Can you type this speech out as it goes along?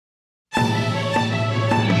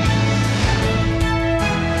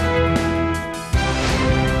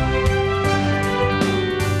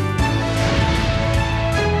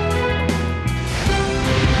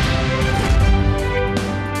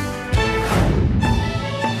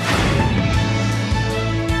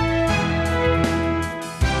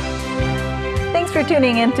for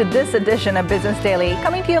tuning in to this edition of Business Daily.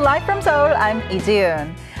 Coming to you live from Seoul, I'm Lee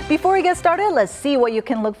Ji-yoon. Before we get started, let's see what you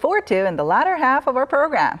can look forward to in the latter half of our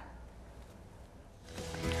program.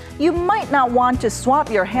 You might not want to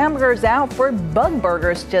swap your hamburgers out for bug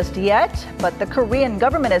burgers just yet, but the Korean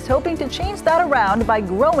government is hoping to change that around by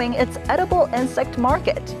growing its edible insect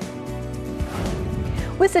market.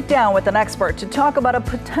 We sit down with an expert to talk about a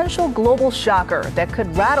potential global shocker that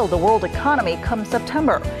could rattle the world economy come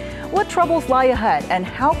September. What troubles lie ahead, and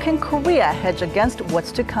how can Korea hedge against what's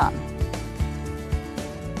to come?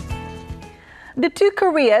 The two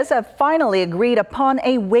Koreas have finally agreed upon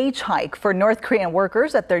a wage hike for North Korean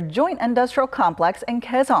workers at their joint industrial complex in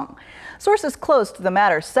Kaesong. Sources close to the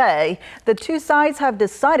matter say the two sides have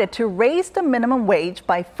decided to raise the minimum wage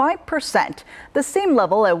by 5%, the same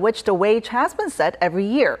level at which the wage has been set every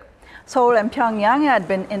year. Seoul and Pyongyang had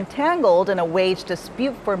been entangled in a wage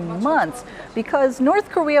dispute for months because North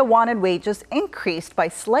Korea wanted wages increased by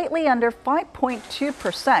slightly under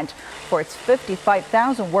 5.2% for its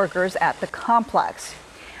 55,000 workers at the complex.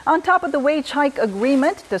 On top of the wage hike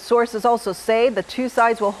agreement, the sources also say the two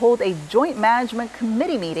sides will hold a joint management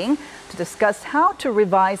committee meeting to discuss how to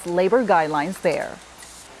revise labor guidelines there.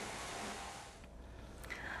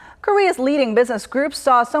 Korea's leading business groups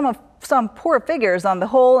saw some poor figures on the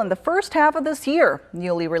whole in the first half of this year.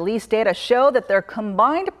 Newly released data show that their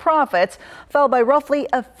combined profits fell by roughly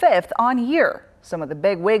a fifth on year. Some of the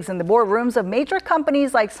big wigs in the boardrooms of major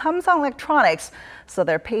companies like Samsung Electronics saw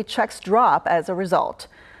their paychecks drop as a result.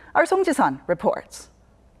 Our Song Ji-sun reports.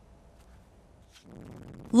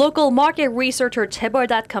 Local market researcher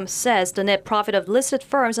재벌.com says the net profit of listed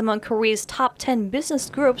firms among Korea's top 10 business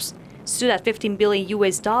groups stood at $15 billion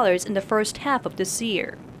in the first half of this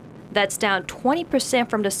year. That's down 20%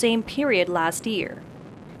 from the same period last year.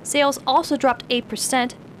 Sales also dropped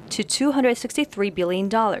 8% to $263 billion.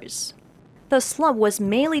 The slump was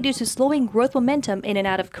mainly due to slowing growth momentum in and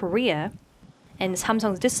out of Korea, and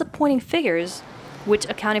Samsung's disappointing figures, which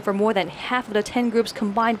accounted for more than half of the 10 groups'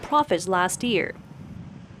 combined profits last year.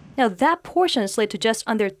 Now that portion slid to just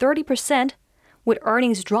under 30%, with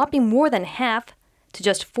earnings dropping more than half to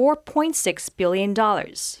just $4.6 billion.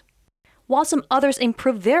 While some others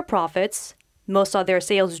improved their profits, most saw their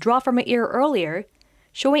sales drop from a year earlier,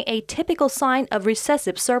 showing a typical sign of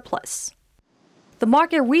recessive surplus. The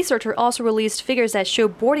market researcher also released figures that show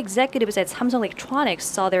board executives at Samsung Electronics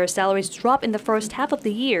saw their salaries drop in the first half of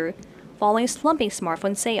the year, following slumping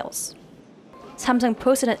smartphone sales. Samsung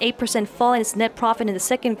posted an 8% fall in its net profit in the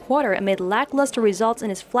second quarter amid lackluster results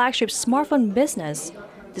in its flagship smartphone business,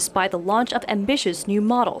 despite the launch of ambitious new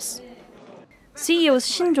models. CEOs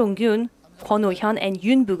Shin Jong-gyun, Kwon Oh-hyun, and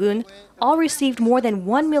Yoon Boo-geun all received more than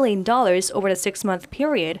 $1 million over the 6-month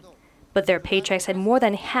period, but their paychecks had more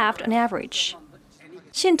than halved on average.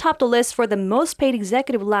 Shin topped the list for the most paid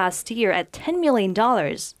executive last year at $10 million,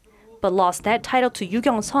 but lost that title to Yoo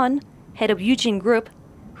Kyung-sun, head of Eugene Group,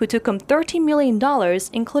 who took home $13 million,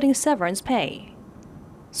 including severance pay.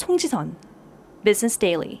 Song Ji-sun, Business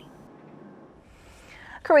Daily.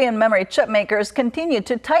 Korean memory chip makers continue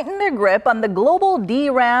to tighten their grip on the global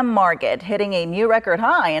DRAM market, hitting a new record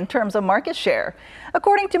high in terms of market share.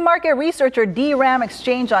 According to market researcher DRAM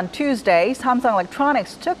Exchange on Tuesday, Samsung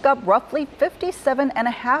Electronics took up roughly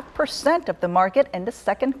 57.5% of the market in the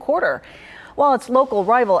second quarter, while its local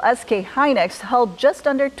rival SK hynix held just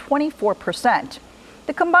under 24%.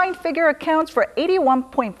 The combined figure accounts for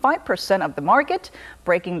 81.5% of the market,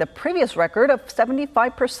 breaking the previous record of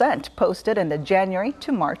 75% posted in the January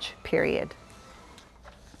to March period.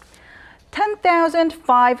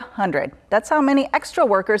 10,500. That's how many extra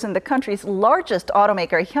workers in the country's largest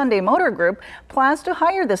automaker, Hyundai Motor Group, plans to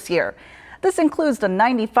hire this year. This includes the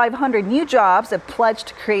 9,500 new jobs it pledged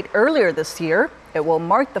to create earlier this year. It will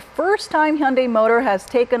mark the first time Hyundai Motor has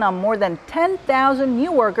taken on more than 10,000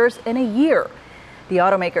 new workers in a year. The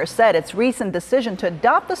automaker said its recent decision to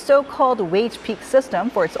adopt the so-called wage peak system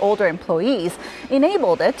for its older employees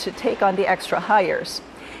enabled it to take on the extra hires.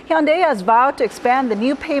 Hyundai has vowed to expand the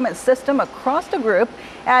new payment system across the group,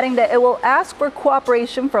 adding that it will ask for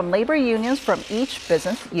cooperation from labor unions from each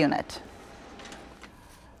business unit.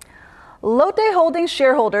 Lotte Holdings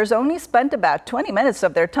shareholders only spent about 20 minutes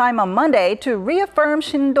of their time on Monday to reaffirm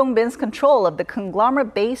Shin Dong-bin's control of the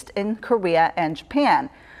conglomerate based in Korea and Japan.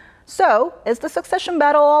 So, is the succession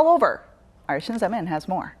battle all over? Our Shin Se-min has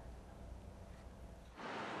more.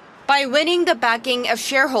 By winning the backing of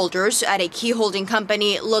shareholders at a key holding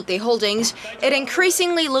company, Lotte Holdings, it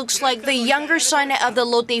increasingly looks like the younger son of the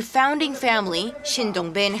Lotte founding family, Shin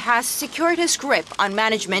Dong-bin, has secured his grip on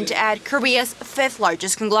management at Korea's fifth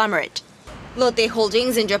largest conglomerate. Lotte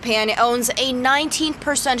Holdings in Japan owns a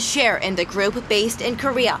 19% share in the group based in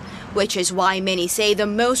Korea, which is why many say the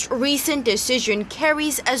most recent decision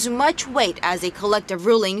carries as much weight as a collective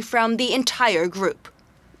ruling from the entire group.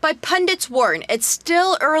 But pundits warn it's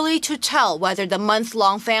still early to tell whether the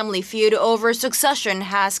month-long family feud over succession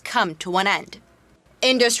has come to an end.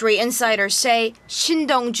 Industry insiders say Shin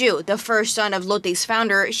Dong-ju, the first son of Lotte's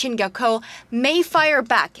founder Shin Gyuk-ho, may fire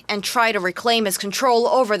back and try to reclaim his control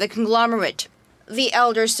over the conglomerate. The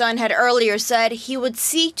elder son had earlier said he would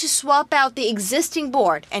seek to swap out the existing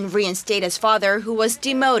board and reinstate his father, who was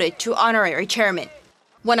demoted to honorary chairman.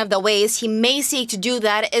 One of the ways he may seek to do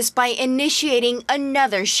that is by initiating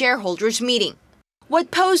another shareholders' meeting. What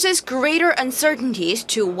poses greater uncertainties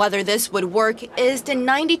to whether this would work is the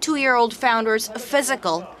 92-year-old founder's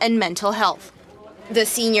physical and mental health. The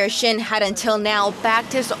senior Shin had until now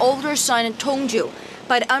backed his older son Dong-ju,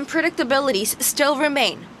 but unpredictabilities still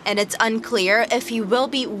remain, and it's unclear if he will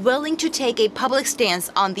be willing to take a public stance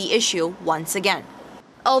on the issue once again.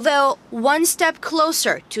 Although one step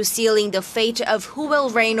closer to sealing the fate of who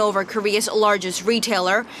will reign over Korea's largest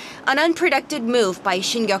retailer, an unpredicted move by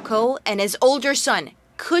Shin Gyuk-ho and his older son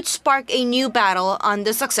could spark a new battle on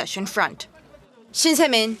the succession front. Shin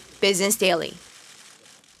Se-min, Business Daily.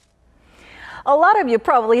 A lot of you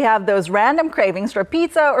probably have those random cravings for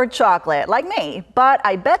pizza or chocolate, like me, but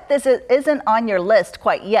I bet this isn't on your list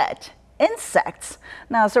quite yet. Insects.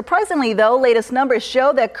 Now, surprisingly though, latest numbers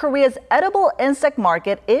show that Korea's edible insect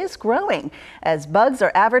market is growing as bugs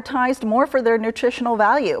are advertised more for their nutritional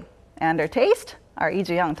value. And their taste? Our Lee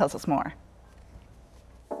Ji-young tells us more.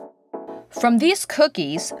 From these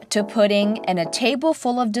cookies to pudding and a table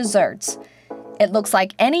full of desserts, it looks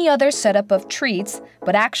like any other setup of treats,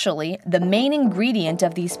 but actually, the main ingredient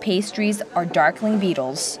of these pastries are darkling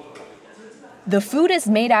beetles. The food is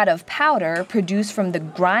made out of powder produced from the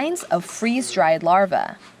grinds of freeze-dried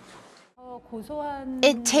larvae.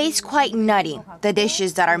 It tastes quite nutty. The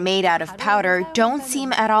dishes that are made out of powder don't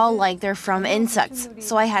seem at all like they're from insects,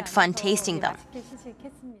 so I had fun tasting them.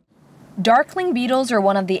 Darkling beetles are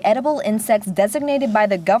one of the edible insects designated by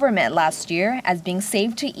the government last year as being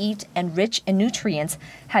safe to eat and rich in nutrients,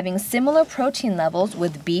 having similar protein levels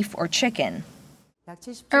with beef or chicken.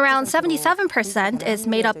 Around 77% is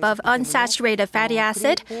made up of unsaturated fatty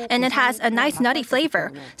acid, and it has a nice nutty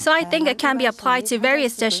flavor. So I think it can be applied to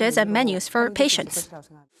various dishes and menus for patients.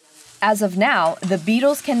 As of now, the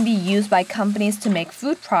beetles can be used by companies to make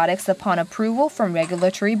food products upon approval from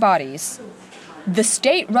regulatory bodies. The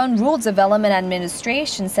state-run Rule Development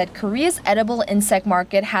Administration said Korea's edible insect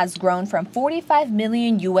market has grown from $45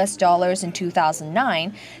 million in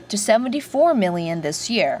 2009 to $74 million this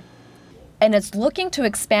year. And it's looking to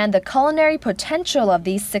expand the culinary potential of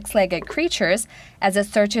these six-legged creatures as it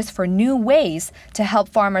searches for new ways to help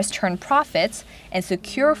farmers turn profits and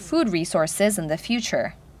secure food resources in the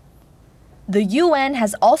future. The UN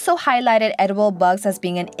has also highlighted edible bugs as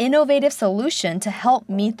being an innovative solution to help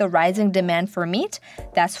meet the rising demand for meat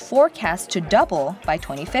that's forecast to double by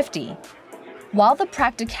 2050. While the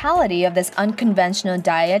practicality of this unconventional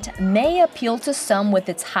diet may appeal to some with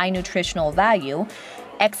its high nutritional value,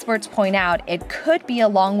 experts point out it could be a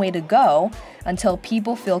long way to go until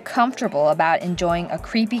people feel comfortable about enjoying a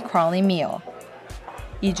creepy crawling meal.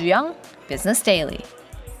 Lee Ji-young, Business Daily.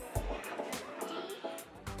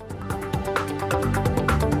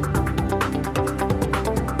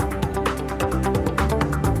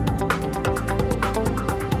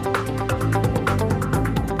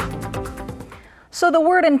 So the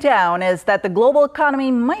word in town is that the global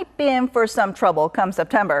economy might be in for some trouble come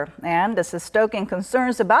September. And this is stoking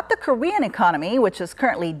concerns about the Korean economy, which is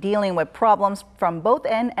currently dealing with problems from both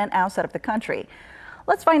in and outside of the country.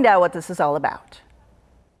 Let's find out what this is all about.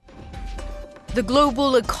 The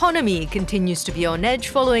global economy continues to be on edge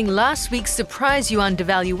following last week's surprise yuan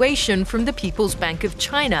devaluation from the People's Bank of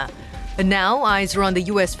China. And now eyes are on the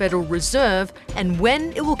US Federal Reserve and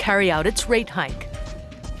when it will carry out its rate hike.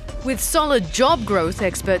 With solid job growth,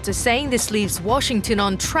 experts are saying this leaves Washington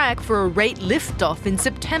on track for a rate liftoff in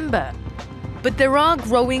September. But there are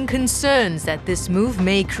growing concerns that this move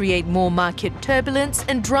may create more market turbulence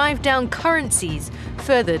and drive down currencies,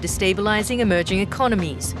 further destabilizing emerging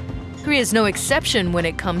economies. Korea is no exception when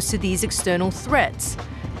it comes to these external threats.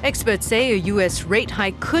 Experts say a US rate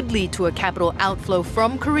hike could lead to a capital outflow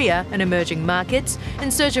from Korea and emerging markets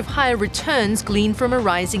in search of higher returns gleaned from a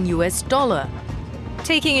rising US dollar.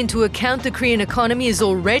 Taking into account the Korean economy is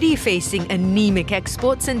already facing anemic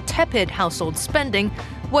exports and tepid household spending,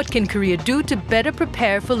 what can Korea do to better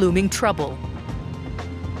prepare for looming trouble?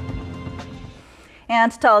 And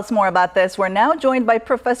to tell us more about this, we're now joined by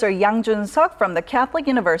Professor Yang Jun-seok from the Catholic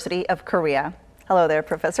University of Korea. Hello there,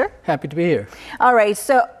 Professor. Happy to be here. All right,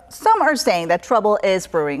 so some are saying that trouble is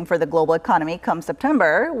brewing for the global economy come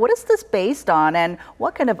September. What is this based on, and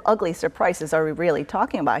what kind of ugly surprises are we really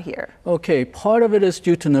talking about here? Okay, part of it is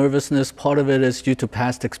due to nervousness, part of it is due to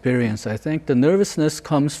past experience. I think the nervousness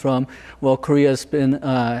comes from, well, Korea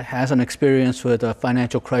has an experience with a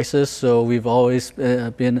financial crisis, so we've always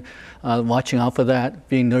been watching out for that,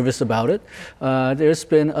 being nervous about it. There's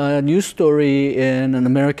been a news story in an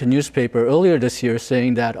American newspaper earlier this year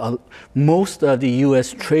saying that most of the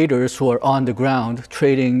U.S. traders who are on the ground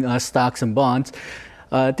trading stocks and bonds,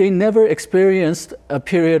 they never experienced a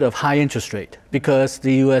period of high interest rate because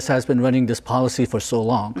the U.S. has been running this policy for so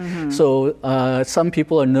long. So some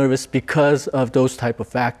people are nervous because of those type of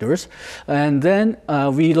factors. And then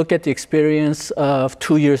we look at the experience of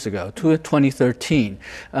 2 years ago, 2013.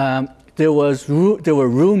 There were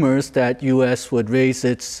rumors that U.S. would raise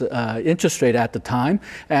its interest rate at the time,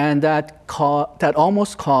 and that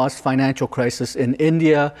almost caused financial crisis in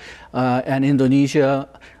India and Indonesia.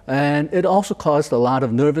 And it also caused a lot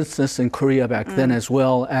of nervousness in Korea back then, as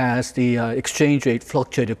well as the exchange rate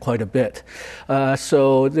fluctuated quite a bit.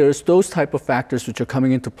 So there's those type of factors which are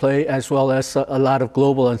coming into play, as well as a lot of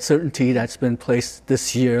global uncertainty that's been placed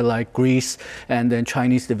this year, like Greece and then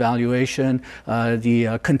Chinese devaluation,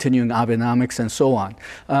 the continuing Abenomics, and so on.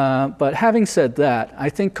 But having said that, I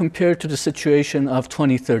think compared to the situation of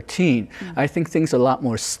 2013, I think things are a lot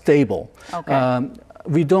more stable. Okay.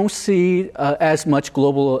 We don't see as much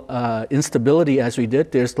global instability as we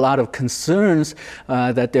did. There's a lot of concerns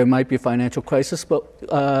that there might be a financial crisis,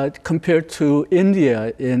 but compared to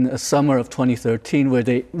India in the summer of 2013, where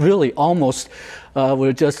they really almost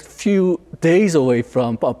were just a few days away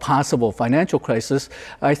from a possible financial crisis,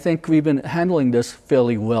 I think we've been handling this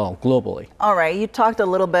fairly well globally. All right, you talked a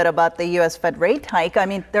little bit about the U.S. Fed rate hike. I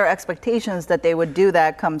mean, there are expectations that they would do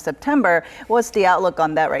that come September. What's the outlook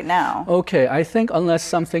on that right now? Okay, I think unless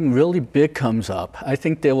something really big comes up, I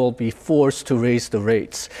think they will be forced to raise the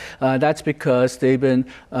rates. That's because they've been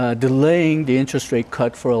delaying the interest rate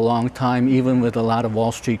cut for a long time, even with a lot of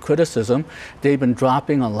Wall Street criticism. They've been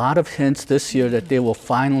dropping a lot of hints this year that they will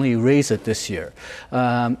finally raise it this year.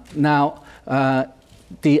 Now,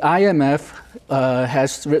 the IMF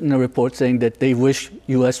has written a report saying that they wish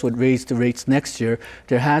U.S. would raise the rates next year.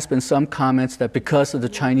 There has been some comments that because of the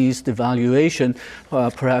Chinese devaluation,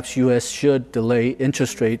 perhaps U.S. should delay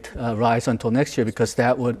interest rate rise until next year because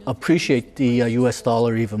that would appreciate the U.S.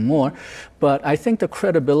 dollar even more. But I think the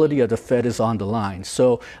credibility of the Fed is on the line.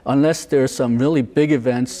 So unless there's some really big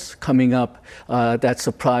events coming up that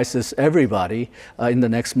surprises everybody in the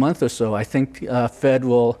next month or so, I think Fed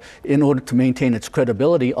will, in order to maintain its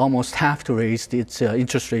credibility, almost have to raise its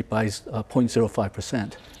interest rate by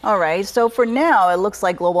 0.05%. All right, so for now, it looks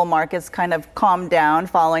like global markets kind of calmed down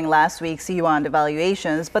following last week's yuan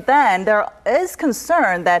devaluations. But then there is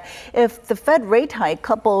concern that if the Fed rate hike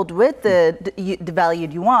coupled with the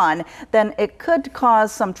devalued yuan, then it could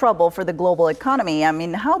cause some trouble for the global economy. I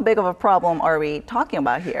mean, how big of a problem are we talking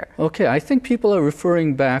about here? Okay, I think people are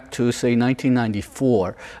referring back to, say,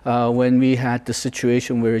 1994, when we had the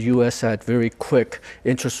situation where U.S. had very quick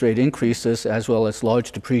interest rate increases as well as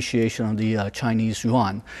large depreciation of the Chinese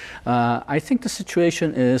yuan. I think the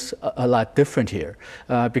situation is a lot different here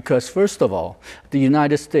because, first of all, the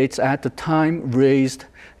United States at the time raised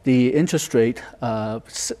the interest rate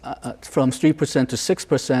from 3% to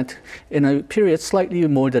 6% in a period slightly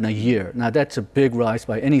more than a year. Now, that's a big rise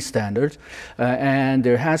by any standard, and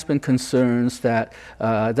there has been concerns that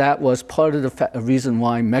that was part of the reason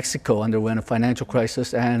why Mexico underwent a financial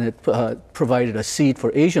crisis, and it provided a seed for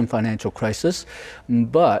Asian financial crisis.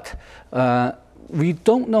 But we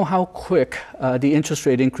don't know how quick the interest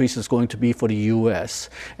rate increase is going to be for the U.S.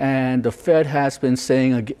 And the Fed has been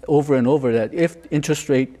saying over and over that if interest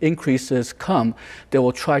rate increases come, they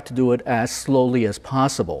will try to do it as slowly as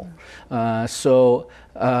possible. So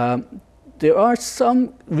there are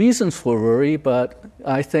some reasons for worry, but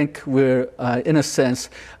I think we're, in a sense,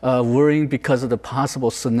 worrying because of the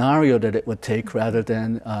possible scenario that it would take rather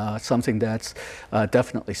than something that's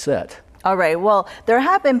definitely set. All right. Well, there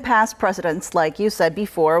have been past precedents, like you said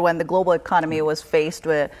before, when the global economy was faced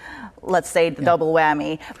with, let's say, the double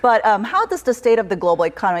whammy. But how does the state of the global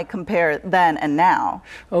economy compare then and now?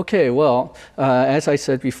 Okay, well, as I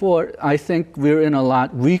said before, I think we're in a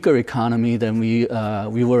lot weaker economy than we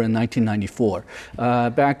were in 1994.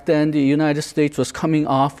 Back then, the United States was coming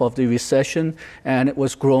off of the recession, and it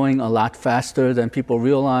was growing a lot faster than people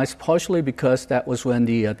realized, partially because that was when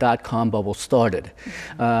the dot-com bubble started.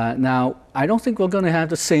 Now, I don't think we're going to have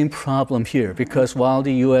the same problem here because while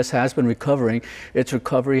the U.S. has been recovering, its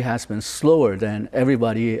recovery has been slower than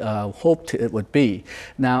everybody hoped it would be.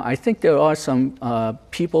 Now, I think there are some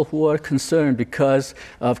people who are concerned because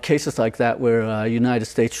of cases like that where United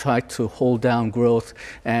States tried to hold down growth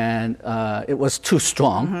and it was too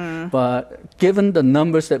strong. But given the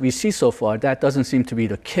numbers that we see so far, that doesn't seem to be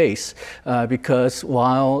the case because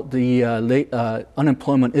while the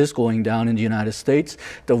unemployment is going down in the United States,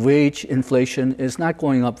 the wage inflation is not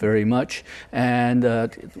going up very much, and a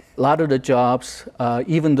lot of the jobs,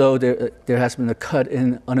 even though there has been a cut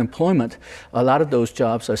in unemployment, a lot of those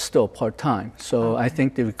jobs are still part-time. So I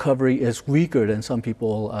think the recovery is weaker than some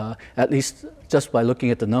people, at least just by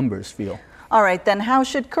looking at the numbers, feel. All right, then how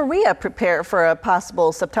should Korea prepare for a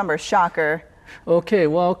possible September shocker? Okay,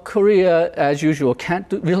 well, Korea, as usual, can't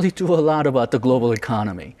really do a lot about the global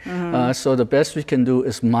economy. So the best we can do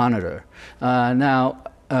is monitor. Now,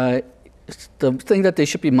 the thing that they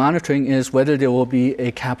should be monitoring is whether there will be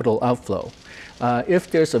a capital outflow. If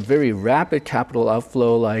there's a very rapid capital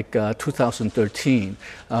outflow like 2013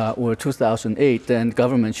 or 2008, then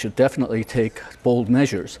government should definitely take bold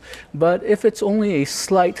measures. But if it's only a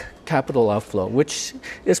slight capital outflow, which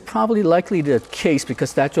is probably likely the case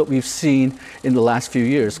because that's what we've seen in the last few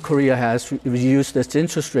years. Korea has reduced its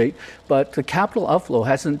interest rate, but the capital outflow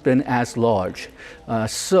hasn't been as large.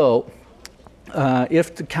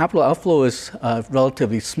 If the capital outflow is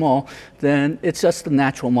relatively small, then it's just a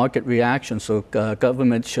natural market reaction. So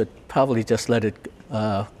government should probably just let it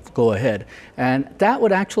go ahead. And that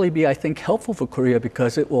would actually be, I think, helpful for Korea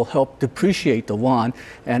because it will help depreciate the won.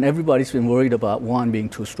 And everybody's been worried about won being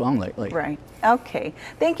too strong lately. Right. Okay.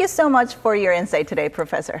 Thank you so much for your insight today,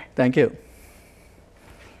 Professor. Thank you.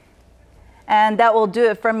 And that will do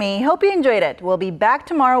it from me. Hope you enjoyed it. We'll be back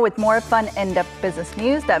tomorrow with more fun, in-depth business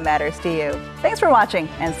news that matters to you. Thanks for watching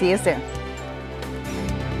and see you soon.